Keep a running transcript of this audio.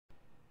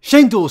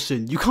Shane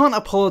Dawson, you can't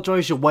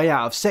apologise your way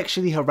out of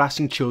sexually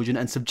harassing children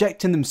and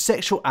subjecting them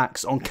sexual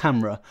acts on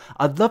camera.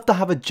 I'd love to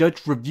have a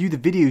judge review the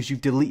videos you've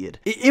deleted.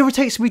 It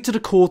irritates me to the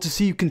core to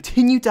see you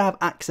continue to have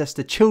access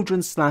to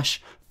children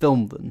 /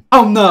 film them.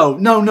 Oh no.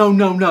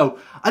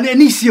 And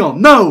Onision,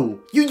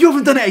 no! You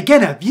haven't done it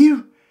again, have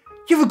you?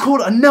 You haven't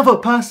called another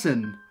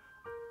person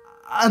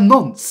a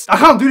nonce. I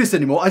can't do this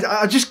anymore.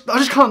 I just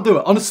can't do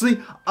it. Honestly,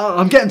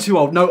 I'm getting too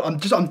old. No, I'm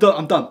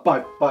done.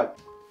 Bye.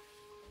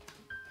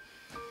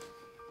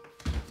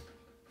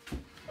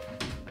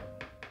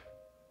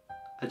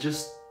 I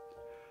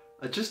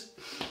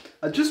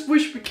just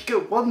wish we could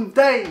get one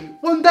day,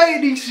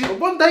 Onision,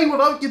 one day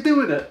without you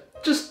doing it.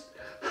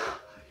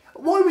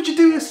 Why would you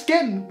do this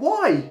again?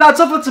 Why? Lads,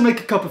 I've had to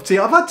make a cup of tea.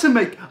 I've had to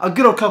make a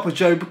good old cup of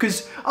joe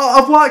because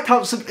I've worked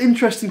out some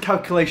interesting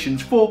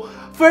calculations. For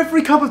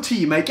every cup of tea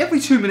you make, every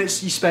 2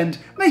 minutes you spend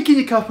making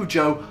your cup of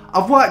joe,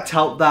 I've worked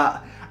out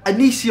that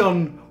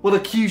Onision will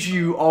accuse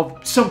you of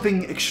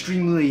something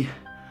extremely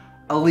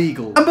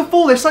illegal. And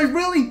before this, I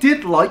really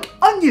did like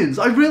onions.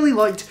 I really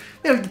liked,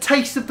 you know, the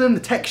taste of them, the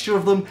texture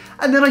of them.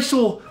 And then I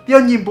saw the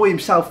onion boy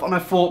himself and I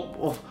thought,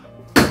 well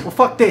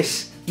fuck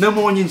this. No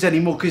more onions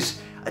anymore, because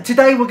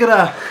today we're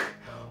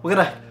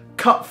gonna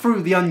cut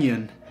through the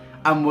onion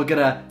and we're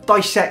gonna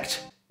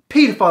dissect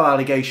paedophile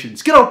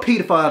allegations. Good old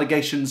paedophile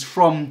allegations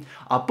from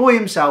our boy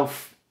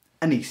himself,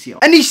 Onision.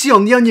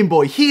 Onision, the onion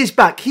boy, he is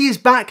back. He is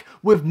back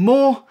with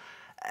more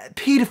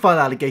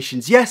paedophile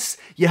allegations. Yes,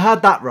 you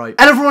heard that right.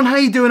 And everyone, how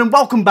you doing? And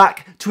welcome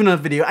back to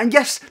another video. And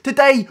yes,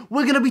 today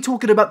we're going to be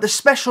talking about the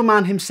special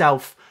man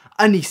himself,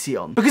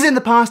 Onision. Because in the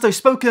past I've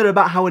spoken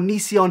about how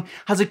Onision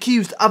has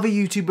accused other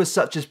YouTubers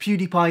such as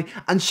Pewdiepie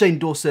and Shane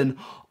Dawson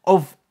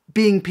of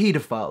being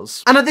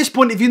paedophiles. And at this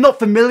point, if you're not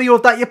familiar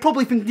with that, you're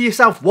probably thinking to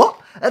yourself, what?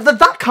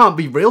 That can't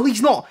be real.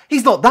 He's not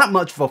that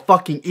much of a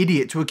fucking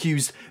idiot to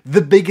accuse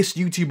the biggest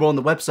YouTuber on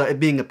the website of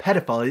being a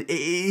pedophile,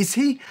 is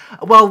he?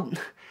 Well,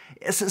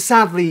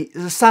 sadly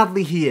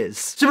he is.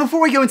 So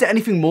before we go into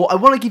anything more, I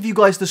want to give you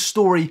guys the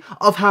story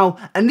of how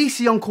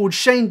Onision called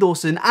Shane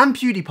Dawson and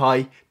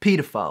PewDiePie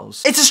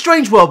pedophiles. It's a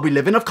strange world we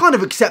live in. I've kind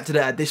of accepted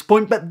it at this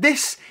point, but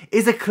this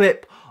is a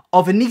clip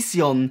of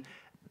Onision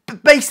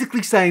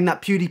basically saying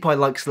that PewDiePie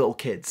likes little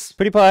kids.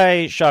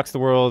 PewDiePie shocks the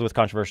world with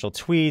controversial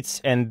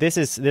tweets, and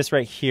this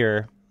right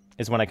here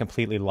is when I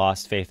completely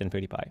lost faith in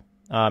PewDiePie.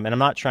 And I'm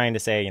not trying to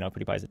say, you know,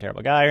 PewDiePie's a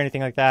terrible guy or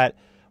anything like that.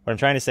 What I'm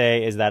trying to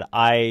say is that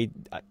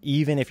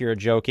even if you're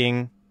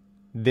joking,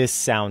 this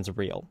sounds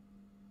real.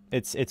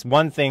 It's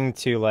one thing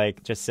to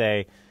like just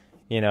say,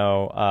 you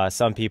know,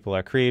 some people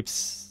are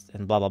creeps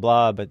and blah blah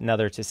blah, but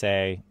another to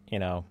say, you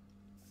know,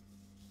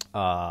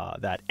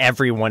 that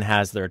everyone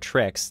has their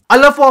tricks. I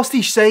love whilst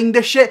he's saying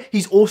this shit,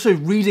 he's also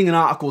reading an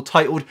article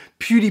titled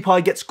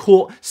PewDiePie Gets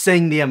Caught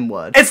Saying the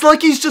M-Word. It's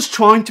like he's just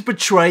trying to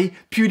portray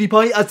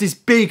PewDiePie as this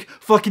big,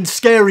 fucking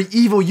scary,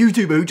 evil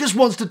YouTuber who just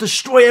wants to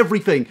destroy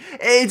everything.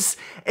 It's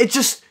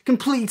just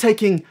completely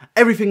taking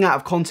everything out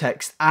of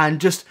context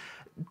and just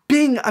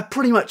being a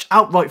pretty much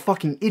outright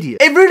fucking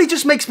idiot. It really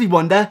just makes me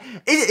wonder,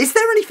 is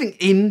there anything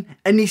in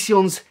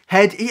Onision's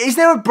head? Is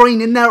there a brain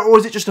in there, or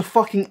is it just a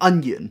fucking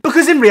onion?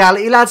 Because in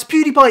reality, lads,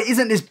 PewDiePie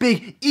isn't this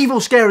big, evil,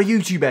 scary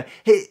YouTuber.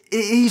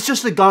 He's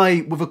just a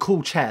guy with a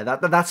cool chair.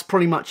 That's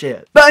pretty much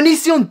it. But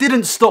Onision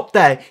didn't stop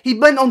there. He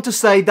went on to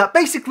say that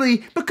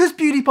basically, because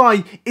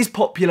PewDiePie is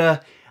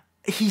popular,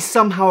 he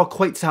somehow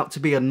equates out to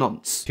be a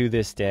nonce. To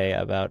this day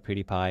about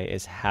PewDiePie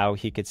is how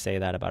he could say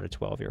that about a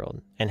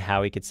 12-year-old and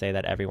how he could say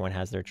that everyone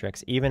has their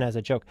tricks, even as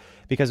a joke.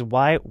 Because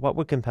what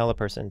would compel a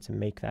person to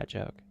make that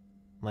joke?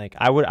 Like,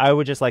 I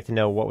would just like to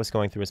know what was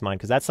going through his mind,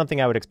 because that's something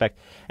I would expect.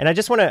 And I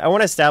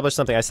want to establish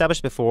something I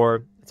established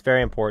before. It's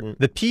very important.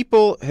 The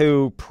people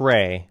who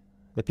prey,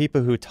 the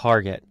people who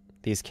target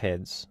these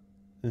kids,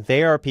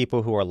 they are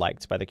people who are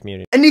liked by the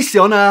community.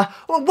 Onision,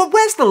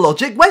 where's the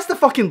logic? Where's the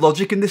fucking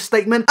logic in this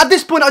statement? At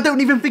this point, I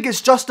don't even think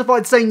it's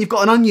justified saying you've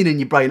got an onion in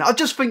your brain. I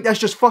just think there's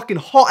just fucking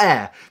hot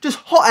air. Just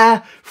hot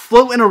air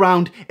floating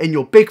around in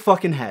your big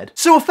fucking head.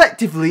 So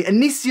effectively,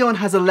 Onision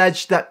has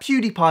alleged that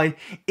PewDiePie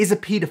is a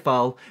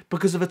paedophile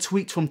because of a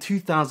tweet from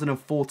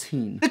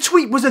 2014. The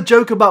tweet was a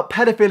joke about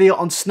pedophilia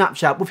on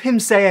Snapchat, with him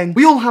saying,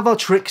 "We all have our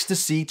tricks to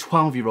see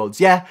 12-year-olds.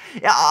 Yeah,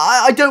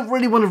 I don't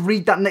really want to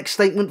read that next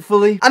statement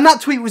fully. And that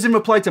tweet was in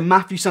reply to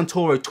Matthew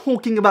Santoro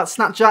talking about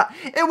Snapchat.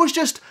 It was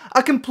just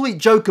a complete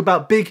joke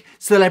about big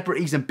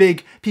celebrities and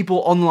big people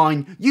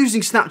online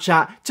using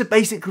Snapchat to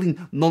basically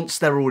nonce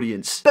their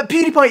audience. But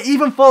PewDiePie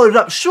even followed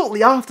up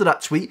shortly after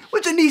that tweet,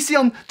 which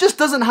Onision just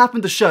doesn't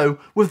happen to show,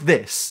 with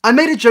this: "I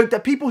made a joke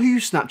that people who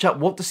use Snapchat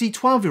want to see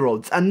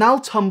 12-year-olds, and now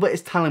Tumblr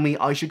is telling me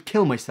I should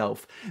kill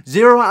myself.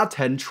 0 out of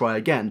 10, try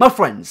again." My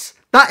friends,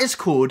 that is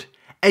called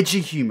edgy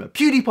humour.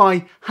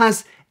 PewDiePie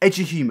has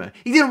edgy humour.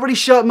 He didn't really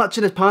show it much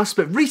in his past,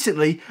 but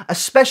recently,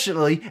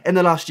 especially in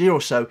the last year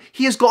or so,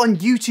 he has gotten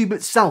YouTube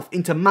itself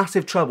into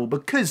massive trouble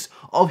because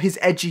of his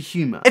edgy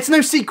humour. It's no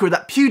secret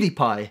that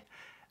PewDiePie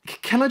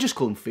Can I just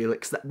call him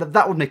Felix?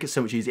 That would make it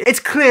so much easier.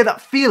 It's clear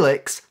that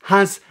Felix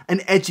has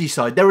an edgy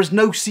side. There is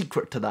no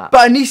secret to that.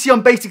 But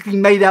Onision basically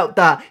made out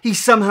that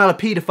he's somehow a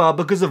paedophile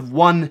because of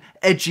one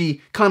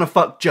edgy kind of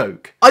fuck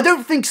joke. I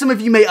don't think some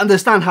of you may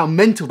understand how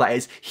mental that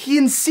is. He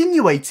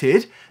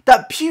insinuated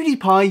that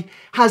PewDiePie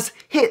has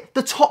hit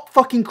the top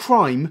fucking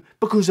crime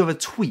because of a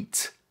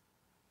tweet.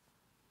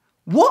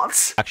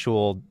 What?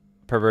 Actual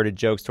perverted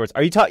jokes towards...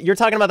 You're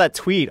talking about that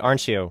tweet,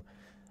 aren't you?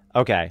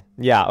 Okay.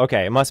 Yeah,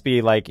 okay. It must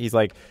be like, he's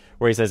like,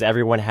 where he says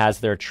everyone has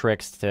their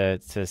tricks to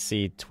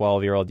see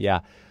 12-year-old. Yeah.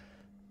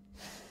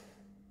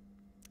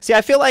 See,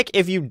 I feel like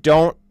if you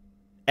don't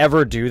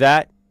ever do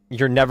that,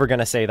 you're never going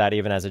to say that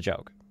even as a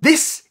joke.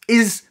 This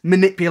is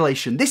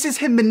manipulation. This is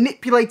him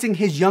manipulating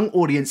his young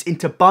audience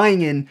into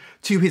buying in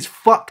to his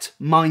fucked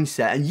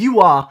mindset. And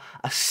you are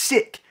a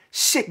sick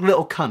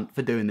little cunt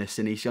for doing this,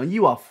 Onision.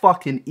 You are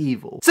fucking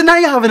evil. So now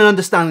you have an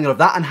understanding of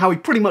that and how he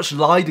pretty much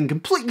lied and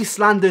completely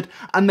slandered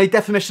and made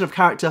defamation of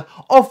character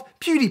of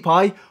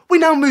PewDiePie. We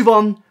now move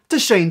on to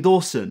Shane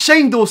Dawson.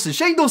 Shane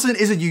Dawson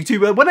is a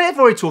YouTuber.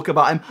 Whenever I talk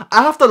about him,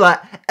 I have to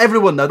let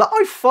everyone know that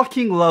I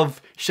fucking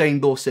love Shane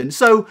Dawson.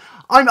 So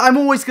I'm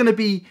always going to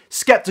be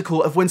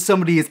skeptical of when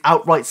somebody is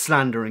outright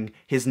slandering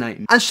his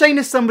name. And Shane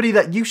is somebody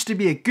that used to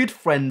be a good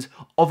friend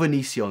of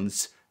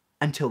Onision's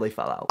until they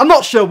fell out. I'm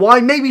not sure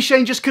why. Maybe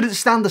Shane just couldn't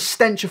stand the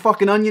stench of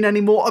fucking onion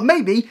anymore. Or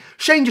maybe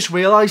Shane just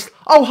realised,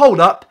 oh, hold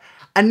up,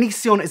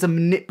 Onision is a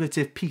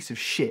manipulative piece of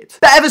shit.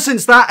 But ever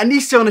since that,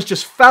 Onision has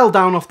just fell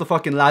down off the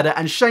fucking ladder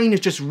and Shane has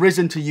just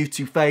risen to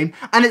YouTube fame.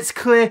 And it's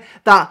clear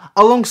that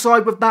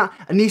alongside with that,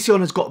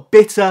 Onision has got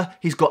bitter,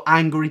 he's got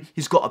angry,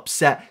 he's got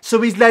upset.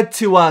 So he's led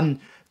to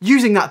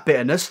using that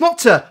bitterness, not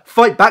to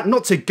fight back,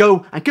 not to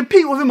go and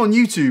compete with him on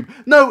YouTube.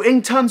 No,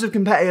 in terms of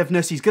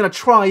competitiveness, he's going to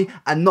try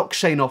and knock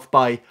Shane off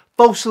by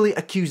falsely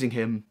accusing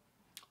him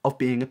of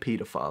being a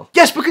paedophile.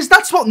 Yes, because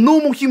that's what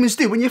normal humans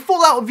do. When you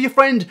fall out with your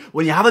friend,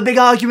 when you have a big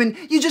argument,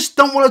 you just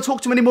don't want to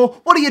talk to them anymore.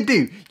 What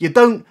do? You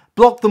don't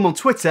block them on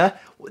Twitter.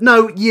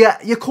 No,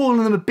 you're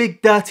calling them a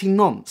big dirty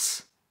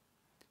nonce.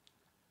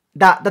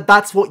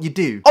 That's what you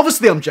do.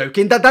 Obviously, I'm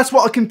joking. That's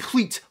what a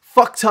complete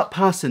fucked up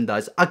person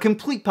does. A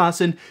complete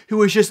person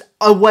who is just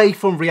away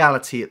from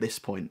reality at this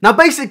point. Now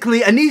basically,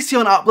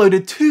 Onision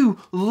uploaded 2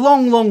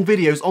 long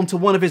videos onto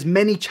one of his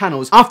many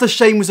channels after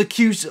Shane was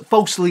accused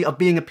falsely of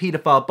being a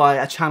paedophile by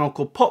a channel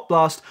called Pop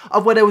Blast,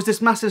 of where there was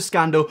this massive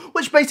scandal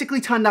which basically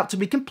turned out to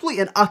be complete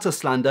and utter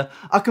slander,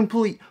 a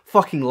complete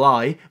fucking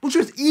lie, which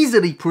was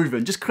easily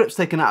proven, just clips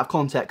taken out of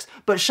context.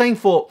 But Shane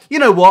thought, you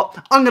know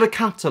what, I'm going to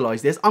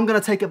capitalise this, I'm going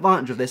to take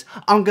advantage of this,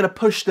 I'm going to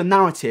push the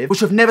narrative,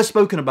 which I've never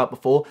spoken about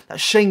before, that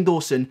Shane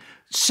Dawson,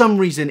 some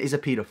reason, is a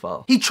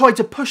paedophile. He tried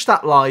to push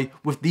that lie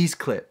with these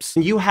clips.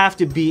 You have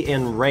to be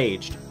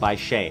enraged by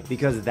Shane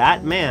because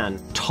that man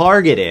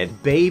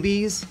targeted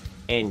babies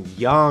and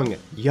young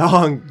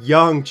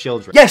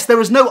children. Yes, there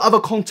is no other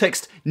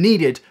context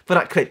needed for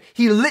that clip.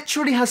 He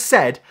literally has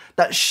said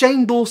that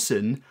Shane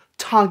Dawson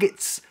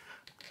targets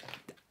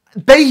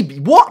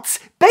what?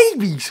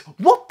 Babies?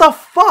 What the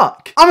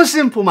fuck? I'm a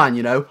simple man,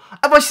 you know.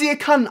 If I see a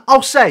cunt,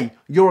 I'll say,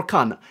 you're a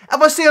cunt.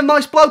 If I see a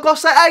nice bloke, I'll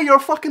say, hey, you're a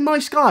fucking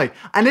nice guy.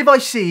 And if I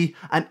see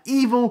an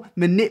evil,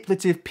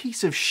 manipulative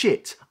piece of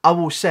shit, I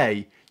will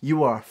say,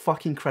 you are a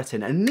fucking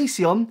cretin. And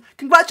Onision,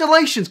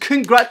 congratulations,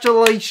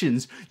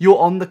 you're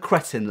on the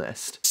cretin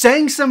list.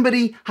 Saying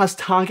somebody has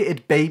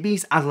targeted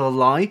babies as a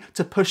lie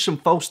to push some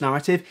false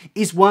narrative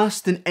is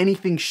worse than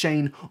anything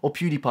Shane or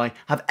PewDiePie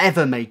have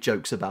ever made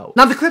jokes about.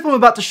 Now the clip I'm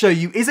about to show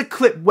you is a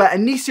clip where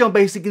Onision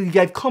basically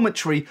gave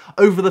commentary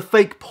over the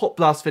fake Pop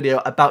Blast video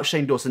about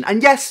Shane Dawson.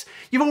 And yes,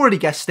 you've already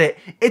guessed it,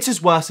 it's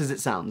as worse as it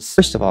sounds.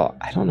 First of all,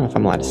 I don't know if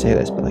I'm allowed to say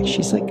this, but like,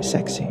 she's like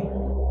sexy.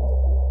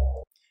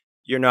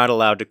 You're not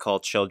allowed to call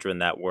children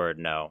that word,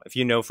 no. If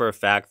you know for a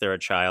fact they're a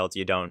child,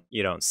 you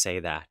don't say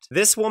that.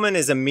 This woman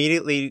is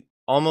immediately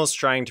almost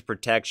trying to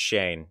protect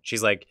Shane.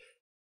 She's like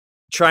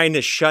trying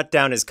to shut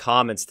down his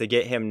comments to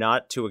get him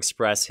not to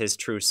express his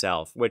true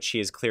self, which he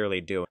is clearly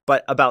doing.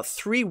 But about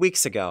 3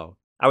 weeks ago,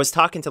 I was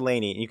talking to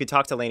Lainey, and you could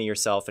talk to Lainey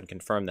yourself and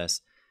confirm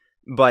this.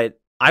 But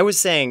I was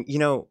saying, you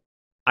know,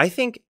 I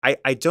think, I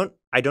don't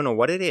know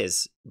what it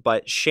is,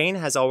 but Shane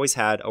has always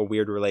had a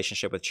weird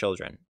relationship with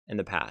children in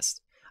the past.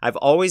 I've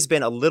always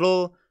been a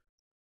little,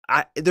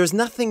 there's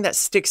nothing that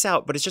sticks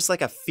out, but it's just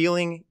like a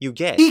feeling you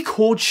get. He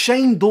called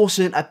Shane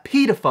Dawson a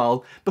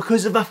paedophile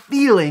because of a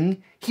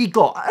feeling he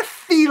got. A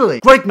feeling.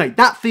 Greg, mate,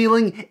 that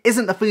feeling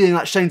isn't the feeling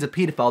that Shane's a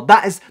paedophile.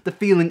 That is the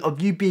feeling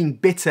of you being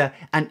bitter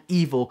and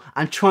evil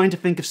and trying to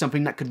think of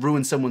something that could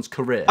ruin someone's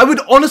career. I would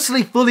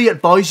honestly fully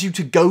advise you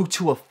to go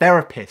to a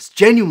therapist,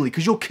 genuinely,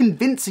 because you're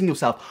convincing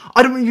yourself.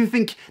 I don't even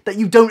think that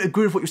you don't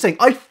agree with what you're saying.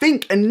 I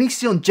think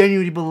Onision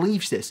genuinely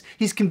believes this.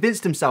 He's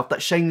convinced himself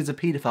that Shane is a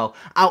paedophile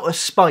out of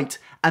spite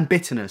and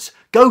bitterness.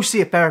 Go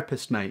see a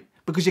therapist, mate,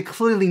 because you're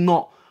clearly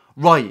not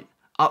right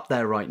up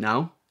there right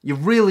now. You're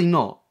really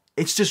not.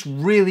 It's just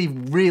really,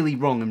 really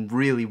wrong and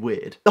really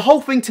weird. The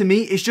whole thing to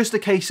me is just a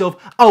case of,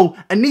 oh,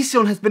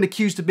 Onision has been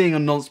accused of being a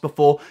nonce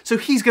before, so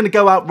he's going to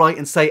go outright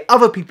and say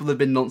other people have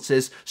been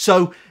nonces,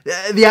 so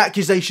the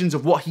accusations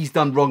of what he's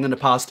done wrong in the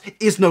past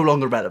is no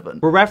longer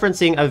relevant. We're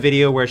referencing a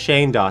video where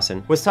Shane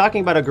Dawson was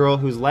talking about a girl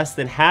who's less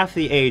than half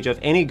the age of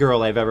any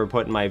girl I've ever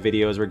put in my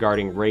videos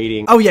regarding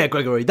rating. Oh yeah,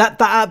 Gregory, that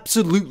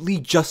absolutely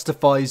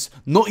justifies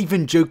not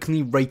even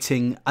jokingly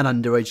rating an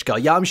underage girl.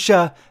 Yeah, I'm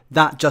sure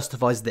that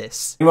justifies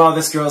this. Well,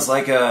 this girl's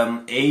like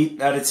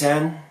 8 out of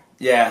 10.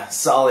 Yeah,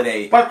 solid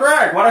 8. But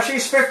Greg, what if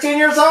she's 15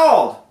 years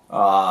old?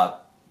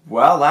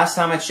 Well, last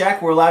time I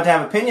checked, we're allowed to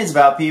have opinions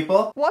about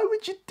people. Why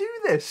would you do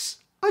this?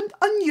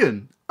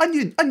 Onion,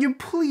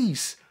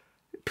 please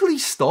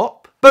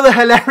stop. But the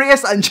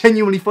hilarious and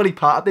genuinely funny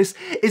part of this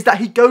is that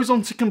he goes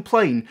on to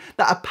complain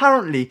that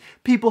apparently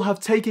people have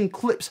taken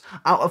clips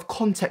out of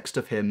context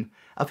of him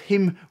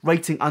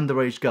rating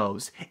underage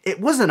girls.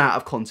 It wasn't out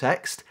of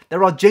context.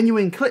 There are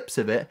genuine clips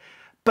of it,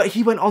 but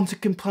he went on to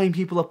complain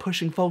people are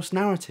pushing false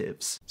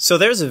narratives. So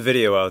there's a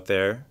video out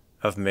there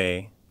of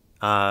me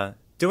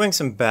doing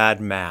some bad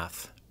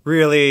math.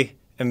 Really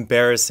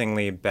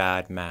embarrassingly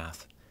bad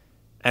math.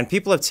 And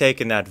people have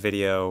taken that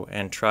video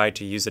and tried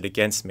to use it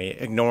against me,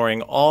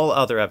 ignoring all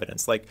other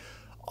evidence, like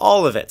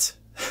all of it.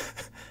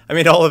 I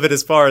mean, all of it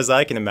as far as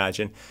I can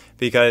imagine,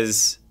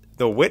 because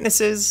the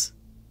witnesses,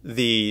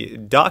 the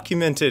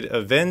documented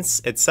events,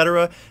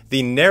 etc.,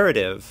 the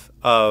narrative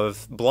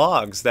of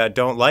blogs that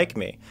don't like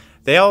me,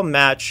 they all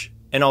match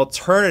an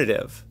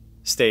alternative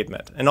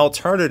statement, an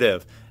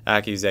alternative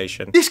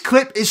accusation. This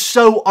clip is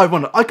so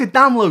ironic. I could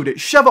download it,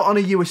 shove it on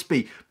a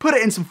USB, put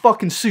it in some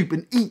fucking soup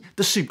and eat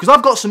the soup. Because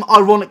I've got some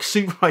ironic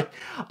soup right...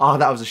 Oh,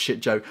 that was a shit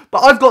joke. But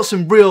I've got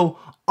some real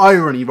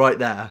irony right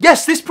there.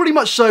 Yes, this pretty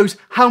much shows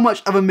how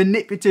much of a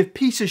manipulative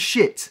piece of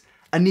shit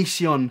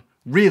Onision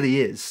really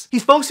is.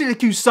 He's falsely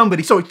accused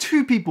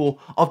two people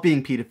of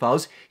being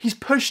paedophiles. He's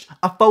pushed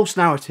a false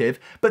narrative,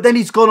 but then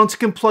he's gone on to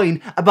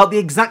complain about the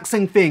exact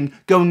same thing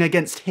going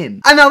against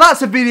him. And now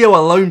that's a video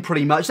alone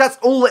pretty much. That's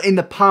all in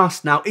the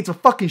past now. It's a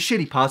fucking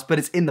shitty past, but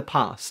it's in the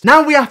past.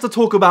 Now we have to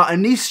talk about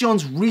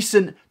Onision's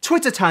recent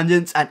Twitter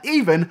tangents and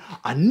even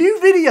a new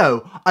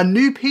video, a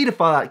new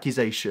paedophile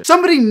accusation.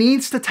 Somebody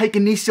needs to take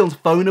Onision's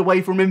phone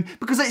away from him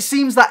because it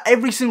seems that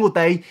every single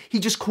day he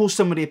just calls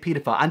somebody a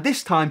paedophile, and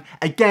this time,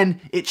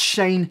 again, it's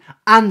Shane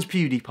and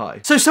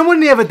Pewdiepie. So someone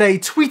the other day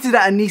tweeted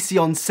at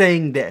Onision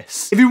saying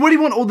this: if you really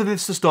want all of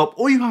this to stop,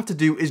 all you have to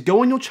do is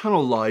go on your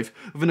channel live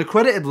with an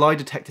accredited lie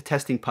detector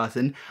testing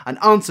person and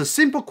answer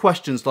simple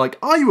questions like,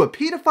 are you a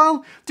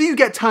paedophile? Do you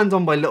get turned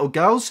on by little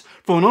girls?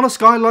 For an honest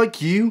guy like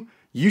you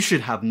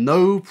should have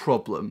no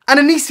problem. And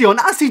Onision,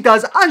 as he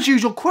does, as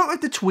usual,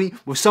 quoted the tweet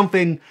with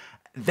something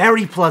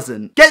very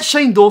pleasant. Get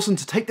Shane Dawson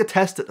to take the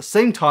test at the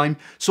same time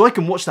so I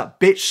can watch that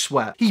bitch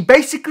sweat. He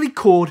basically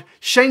called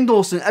Shane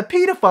Dawson a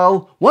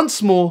paedophile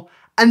once more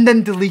and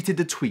then deleted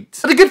the tweet.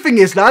 But the good thing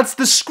is, lads,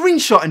 the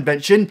screenshot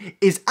invention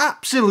is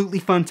absolutely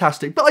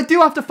fantastic. But I do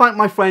have to thank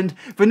my friend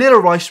Vanilla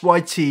Rice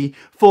YT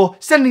for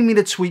sending me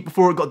the tweet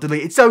before it got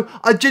deleted. So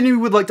I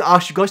genuinely would like to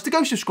ask you guys to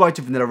go subscribe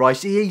to Vanilla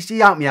Rice. He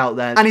helped me out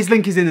there, and his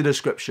link is in the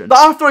description. But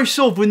after I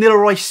saw Vanilla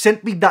Rice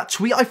sent me that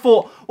tweet, I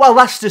thought, well,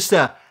 that's just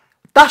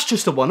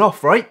a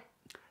one-off, right?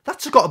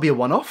 That's got to be a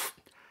one-off.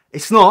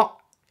 It's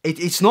not.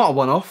 It's not a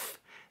one-off.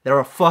 There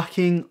are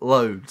fucking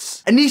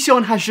loads.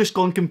 Onision has just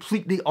gone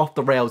completely off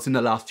the rails in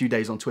the last few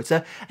days on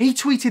Twitter. He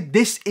tweeted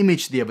this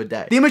image the other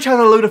day. The image has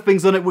a load of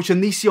things on it which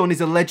Onision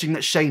is alleging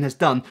that Shane has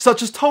done,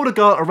 such as told a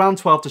girl around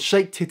 12 to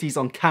shake titties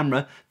on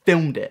camera,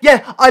 filmed it.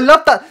 Yeah, I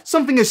love that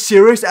something as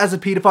serious as a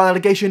paedophile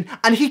allegation,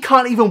 and he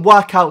can't even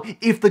work out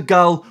if the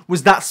girl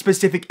was that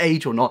specific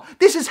age or not.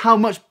 This is how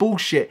much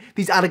bullshit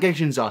these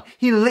allegations are.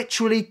 He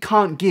literally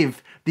can't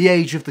give the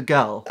age of the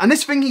girl. And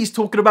this thing he's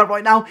talking about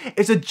right now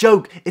is a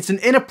joke. It's an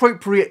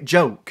inappropriate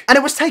joke. And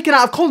it was taken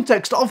out of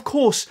context, of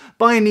course,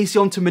 by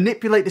Onision to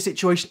manipulate the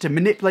situation, to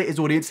manipulate his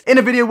audience, in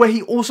a video where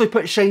he also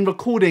put Shane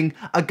recording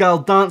a girl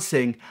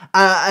dancing,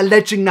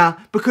 alleging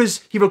that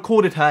because he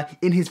recorded her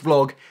in his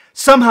vlog,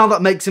 somehow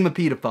that makes him a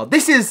paedophile.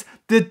 This is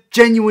the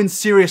genuine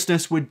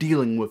seriousness we're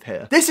dealing with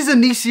here. This is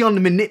Onision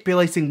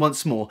manipulating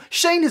once more.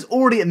 Shane has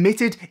already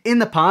admitted in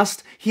the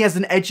past he has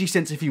an edgy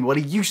sense of humor. Well,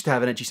 he used to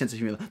have an edgy sense of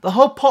humor. The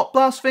whole pot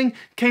blast thing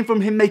came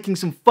from him making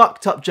some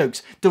fucked up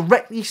jokes,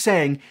 directly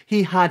saying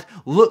he had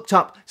looked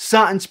up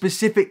certain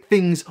specific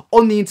things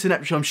on the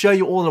internet, which I'm sure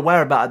you're all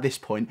aware about at this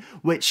point,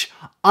 which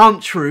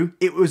aren't true.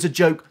 It was a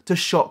joke to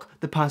shock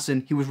the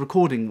person he was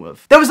recording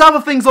with. There was other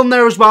things on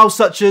there as well,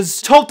 such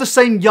as told the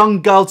same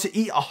young girl to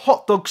eat a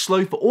hot dog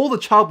slow for all the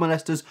child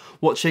molesters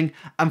watching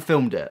and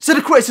filmed it. So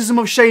the criticism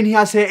of Shane he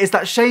has here is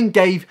that Shane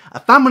gave a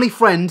family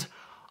friend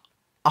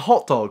a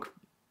hot dog.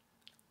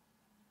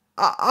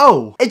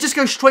 Oh, it just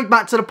goes straight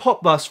back to the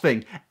pot bust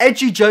thing.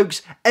 Edgy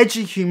jokes,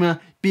 edgy humour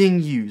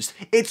being used.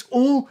 It's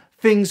all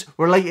things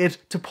related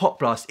to Pop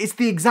Blast. It's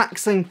the exact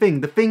same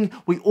thing. The thing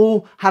we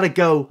all had a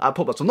go at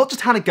Pop Blast. Well, not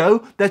just had a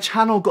go, their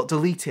channel got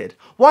deleted.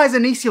 Why has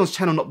Onision's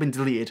channel not been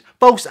deleted?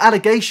 False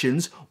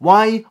allegations,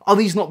 why are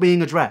these not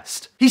being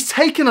addressed? He's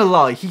taken a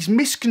lie, he's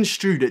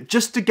misconstrued it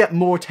just to get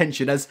more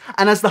attention, as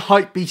the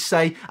hype beasts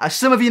say, as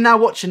some of you now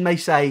watching may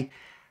say,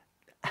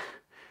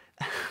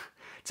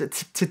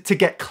 to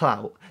get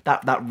clout.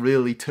 That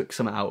really took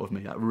some out of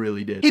me, that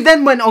really did. He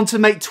then went on to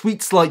make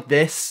tweets like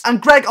this,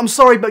 and Greg, I'm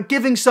sorry, but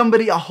giving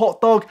somebody a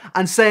hot dog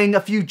and saying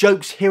a few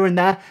jokes here and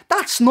there,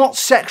 that's not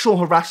sexual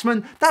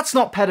harassment, that's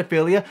not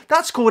pedophilia,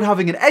 that's called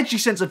having an edgy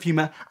sense of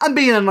humour and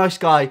being a nice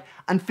guy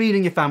and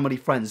feeding your family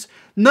friends.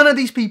 None of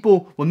these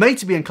people were made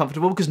to be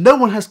uncomfortable because no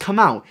one has come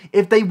out.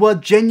 If they were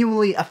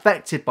genuinely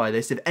affected by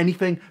this, if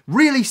anything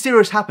really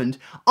serious happened,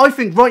 I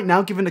think right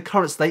now, given the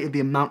current state of the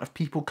amount of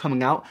people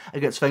coming out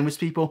against famous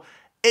people,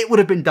 it would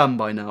have been done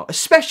by now,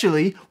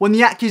 especially when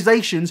the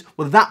accusations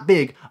were that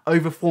big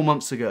over 4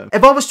 months ago.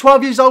 If I was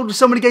 12 years old and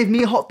somebody gave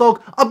me a hot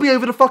dog, I'd be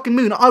over the fucking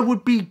moon. I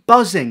would be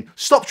buzzing.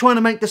 Stop trying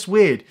to make this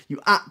weird, you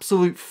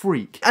absolute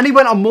freak. And he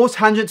went on more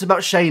tangents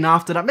about Shane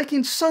after that,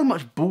 making so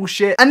much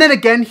bullshit. And then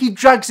again, he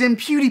drags in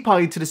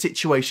Pewdiepie into the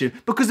situation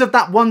because of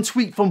that one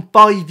tweet from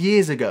 5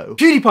 years ago.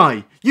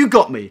 Pewdiepie, you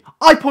got me.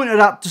 I pointed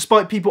out,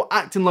 despite people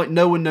acting like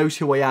no one knows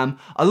who I am,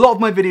 a lot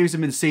of my videos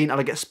have been seen and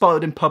I get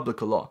spotted in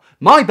public a lot.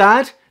 My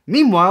bad.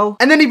 Meanwhile,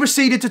 and then he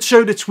proceeded to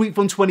show the tweet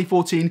from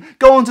 2014,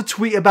 go on to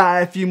tweet about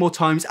it a few more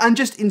times, and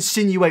just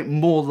insinuate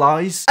more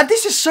lies. And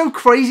this is so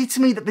crazy to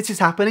me that this is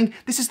happening.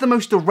 This is the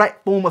most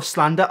direct form of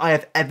slander I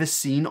have ever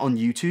seen on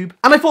YouTube.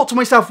 And I thought to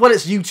myself, well,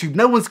 it's YouTube.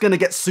 No one's gonna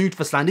get sued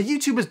for slander.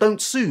 YouTubers don't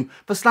sue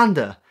for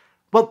slander.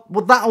 Well,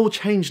 that all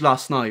changed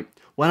last night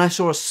when I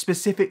saw a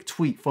specific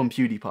tweet from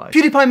Pewdiepie.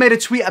 Pewdiepie made a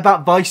tweet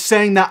about Vice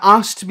saying they're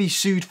asked to be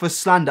sued for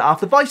slander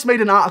after Vice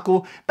made an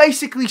article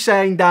basically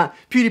saying that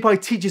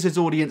Pewdiepie teaches his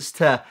audience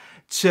to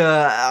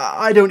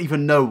I don't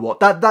even know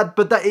what. But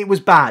it was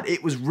bad.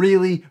 It was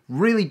really,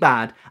 really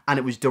bad, and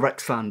it was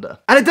direct slander.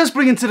 And it does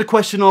bring into the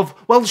question of,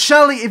 well,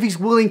 surely if he's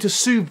willing to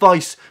sue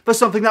Vice for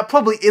something that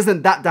probably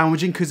isn't that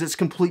damaging because it's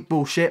complete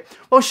bullshit,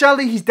 well,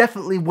 surely he's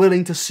definitely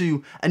willing to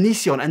sue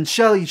Onision, and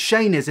surely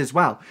Shane is as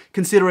well,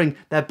 considering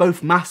they're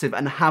both massive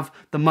and have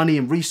the money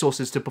and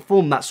resources to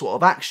perform that sort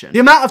of action. The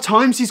amount of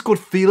times he's called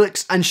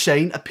Felix and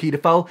Shane a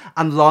paedophile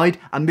and lied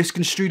and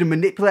misconstrued and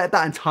manipulated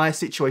that entire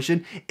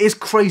situation is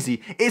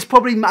crazy. It's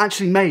probably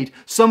actually made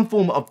some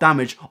form of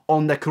damage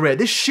on their career.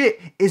 This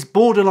shit is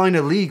borderline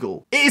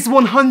illegal. It is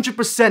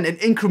 100% an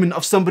increment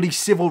of somebody's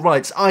civil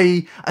rights,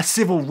 i.e. a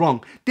civil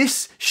wrong.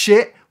 This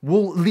shit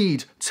will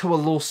lead to a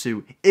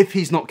lawsuit if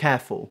he's not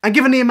careful. And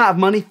given the amount of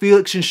money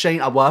Felix and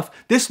Shane are worth,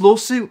 this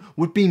lawsuit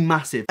would be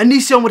massive.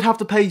 Onision would have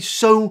to pay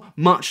so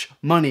much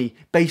money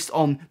based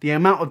on the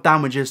amount of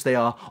damages they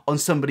are on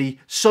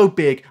somebody so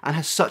big and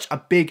has such a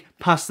big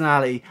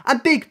personality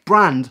and big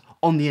brand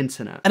on the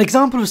internet. An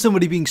example of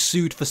somebody being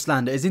sued for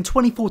slander is in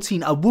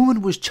 2014, a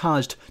woman was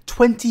charged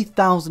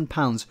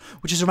 £20,000,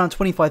 which is around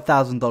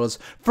 $25,000,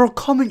 for a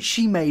comment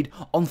she made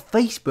on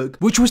Facebook,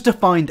 which was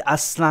defined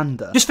as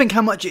slander. Just think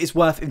how much it is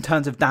worth in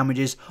terms of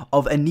damages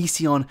of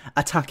Onision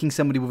attacking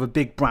somebody with a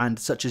big brand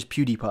such as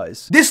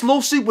Pewdiepie's. This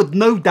lawsuit would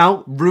no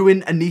doubt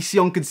ruin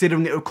Onision,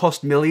 considering it would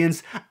cost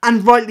millions,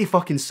 and rightly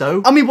fucking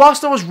so. I mean,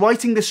 whilst I was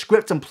writing the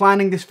script and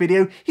planning this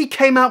video, he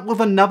came out with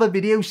another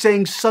video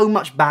saying so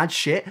much bad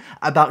shit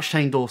about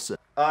Shane Dawson.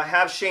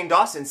 Have Shane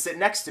Dawson sit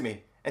next to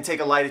me and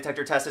take a lie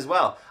detector test as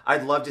well.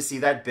 I'd love to see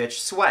that bitch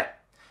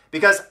sweat.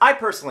 Because I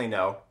personally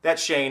know that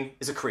Shane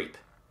is a creep.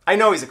 I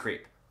know he's a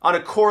creep. On a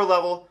core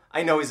level,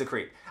 I know he's a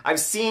creep. I've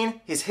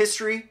seen his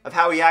history of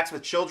how he acts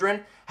with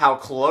children, how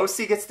close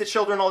he gets to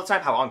children all the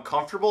time, how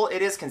uncomfortable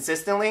it is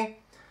consistently.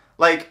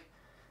 Like,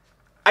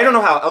 I don't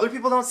know how other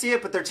people don't see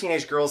it, but they're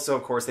teenage girls, so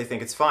of course they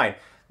think it's fine.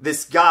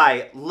 This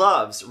guy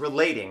loves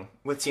relating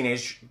with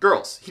teenage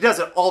girls. He does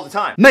it all the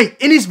time. Mate,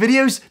 in his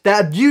videos,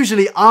 there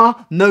usually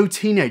are no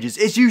teenagers.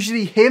 It's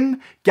usually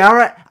him,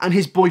 Garrett, and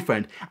his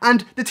boyfriend.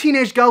 And the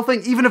teenage girl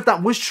thing, even if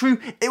that was true,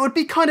 it would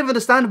be kind of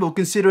understandable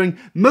considering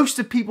most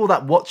of the people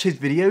that watch his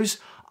videos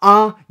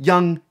are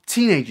young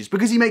teenagers,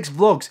 because he makes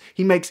vlogs,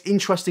 he makes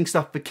interesting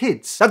stuff for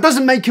kids. That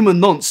doesn't make him a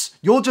nonce.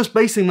 You're just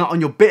basing that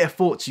on your bitter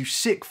thoughts, you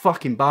sick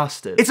fucking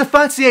bastard. It's a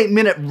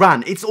 38-minute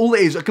rant. It's all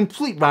it is, a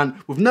complete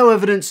rant with no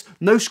evidence,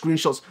 no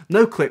screenshots,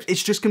 no clips.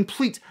 It's just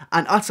complete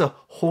and utter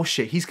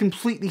horseshit. He's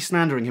completely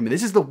slandering him. And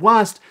this is the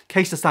worst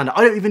case to slander.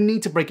 I don't even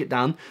need to break it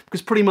down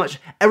because pretty much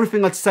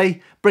everything I'd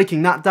say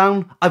breaking that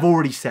down, I've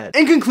already said.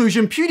 In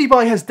conclusion,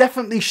 Pewdiepie has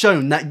definitely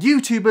shown that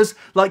YouTubers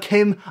like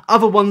him,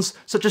 other ones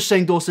such as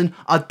Shane Dawson,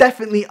 are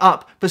definitely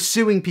up for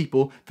suing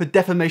people for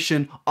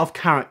defamation of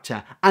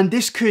character. And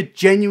this could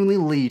genuinely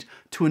lead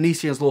to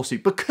Onision's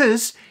lawsuit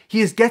because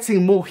he is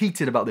getting more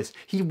heated about this.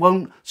 He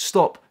won't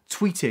stop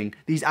tweeting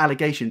these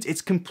allegations.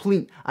 It's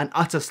complete and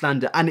utter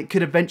slander, and it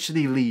could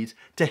eventually lead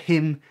to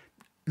him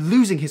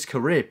losing his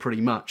career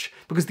pretty much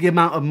because the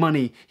amount of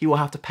money he will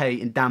have to pay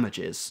in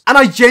damages. And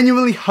I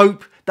genuinely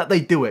hope that they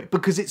do it,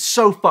 because it's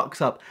so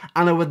fucked up,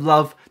 and I would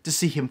love to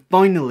see him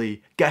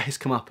finally get his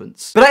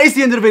comeuppance. But that is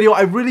the end of the video.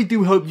 I really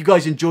do hope you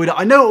guys enjoyed it.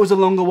 I know it was a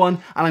longer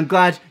one, and I'm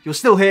glad you're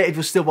still here if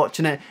you're still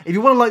watching it. If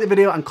you want to like the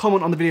video and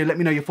comment on the video, let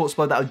me know your thoughts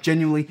below. That would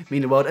genuinely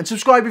mean the world. And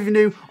subscribe if you're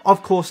new.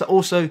 Of course, that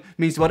also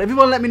means the world. If you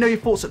want to let me know your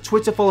thoughts at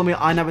Twitter, follow me at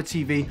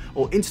iNabberTV,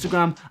 or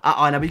Instagram at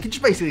iNabber. You can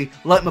just basically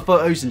like my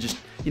photos and just,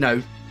 you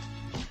know,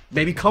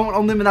 maybe comment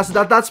on them, and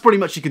that's pretty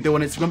much you can do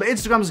on Instagram. But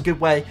Instagram is a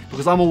good way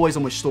because I'm always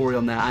on my story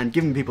on there and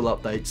giving people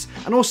updates.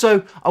 And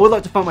also, I would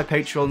like to thank my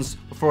patrons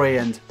before I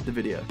end the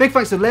video. Big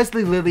thanks to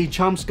Leslie, Lily,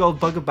 Charmskull,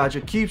 Bugger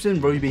Badger,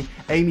 Cubesen, Ruby,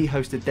 Amy,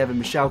 Hosted, Devin,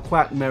 Michelle,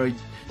 Quack, Mary,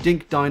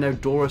 Dink, Dino,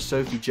 Dora,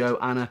 Sophie, Joe,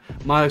 Anna,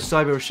 Mio,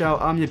 Cyber, Rochelle,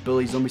 I'm your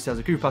Billy, Zombie Stars,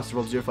 a Crew Pastor,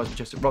 Rob, 05,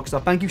 Majestic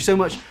Rockstar. Thank you so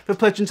much for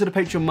pledging to the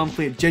Patreon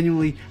monthly. It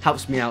genuinely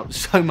helps me out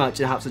so much.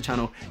 It helps the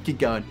channel keep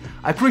going.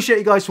 I appreciate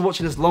you guys for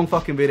watching this long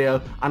fucking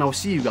video, and I'll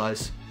see you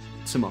guys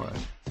tomorrow.